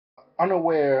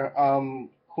unaware,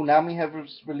 Konami have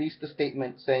released a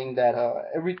statement saying that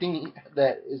everything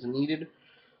that is needed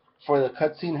for the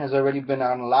cutscene has already been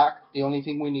unlocked. The only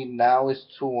thing we need now is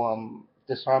to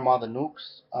disarm all the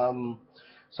nukes.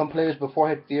 Some players before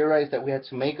had theorized that we had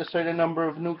to make a certain number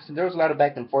of nukes, and there was a lot of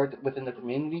back and forth within the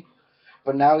community.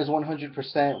 But now is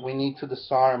 100%. We need to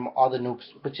disarm all the nukes,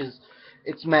 which is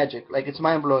it's magic. Like it's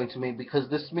mind blowing to me because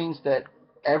this means that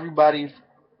everybody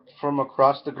from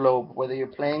across the globe, whether you're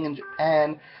playing in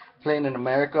Japan, playing in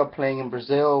America, playing in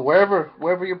Brazil, wherever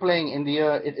you're playing,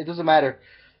 India, it doesn't matter.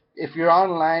 If you're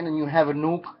online and you have a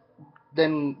nuke,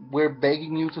 then we're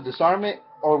begging you to disarm it,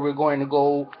 or we're going to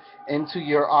go into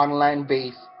your online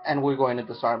base and we're going to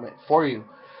disarm it for you.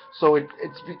 So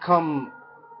it's become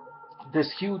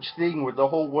this huge thing where the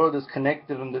whole world is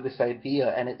connected under this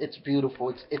idea, and it's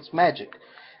beautiful. It's magic.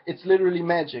 It's literally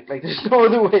magic. Like there's no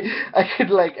other way I could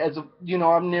like as a,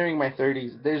 I'm nearing my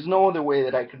 30s. There's no other way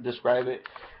that I could describe it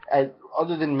as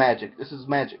other than magic. This is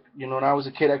magic. When I was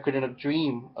a kid, I couldn't have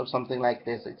dreamed of something like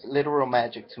this. It's literal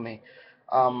magic to me.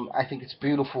 I think it's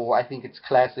beautiful. I think it's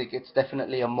classic. It's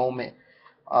definitely a moment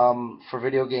for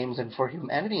video games and for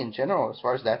humanity in general, as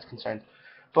far as that's concerned.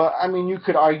 But I mean, you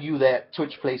could argue that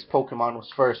Twitch Plays Pokemon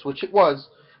was first, which it was,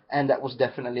 and that was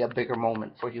definitely a bigger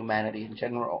moment for humanity in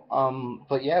general.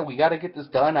 But yeah, we got to get this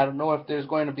done. I don't know if there's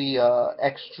going to be a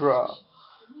extra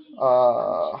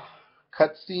uh,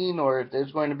 cutscene or if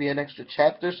there's going to be an extra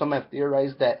chapter. Some have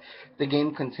theorized that the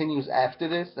game continues after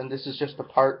this, and this is just a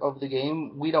part of the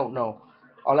game. We don't know.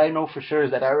 All I know for sure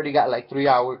is that I already got like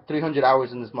 300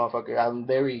 hours in this motherfucker. I'm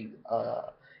very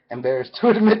embarrassed to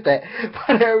admit that,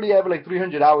 but I already have like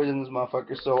 300 hours in this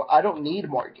motherfucker, so I don't need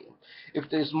more game. If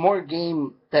there's more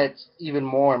game that's even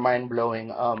more mind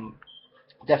blowing,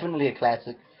 definitely a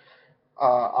classic,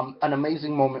 an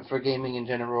amazing moment for gaming in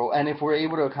general. And if we're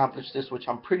able to accomplish this, which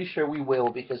I'm pretty sure we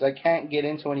will, because I can't get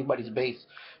into anybody's base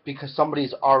because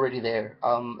somebody's already there.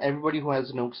 Everybody who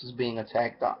has nukes is being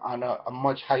attacked on a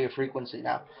much higher frequency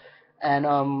now. And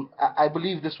I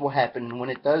believe this will happen. When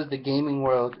it does, the gaming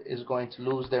world is going to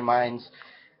lose their minds,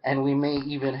 and we may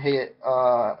even hit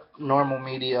normal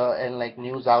media and like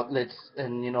news outlets,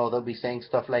 and they'll be saying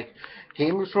stuff like,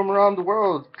 "Gamers from around the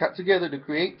world got together to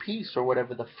create peace," or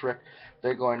whatever the frick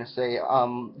they're going to say.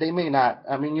 They may not.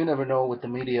 I mean, you never know with the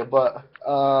media, but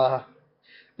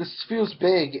this feels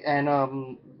big, and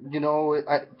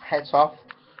hats off.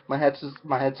 My hats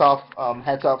off.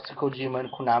 Hats off to Kojima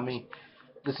and Konami.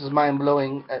 This is mind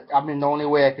blowing. I mean, the only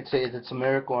way I could say is it's a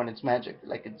miracle and it's magic.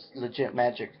 Like it's legit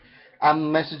magic.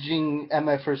 I'm messaging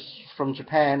MFers from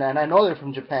Japan, and I know they're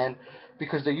from Japan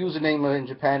because their username are in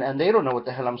Japan, and they don't know what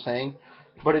the hell I'm saying.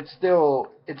 But it's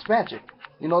magic.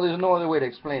 There's no other way to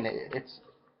explain it. It's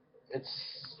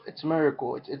a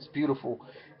miracle. It's beautiful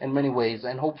in many ways,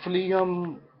 and hopefully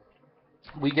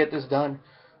we get this done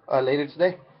later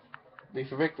today. Be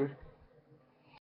for victory.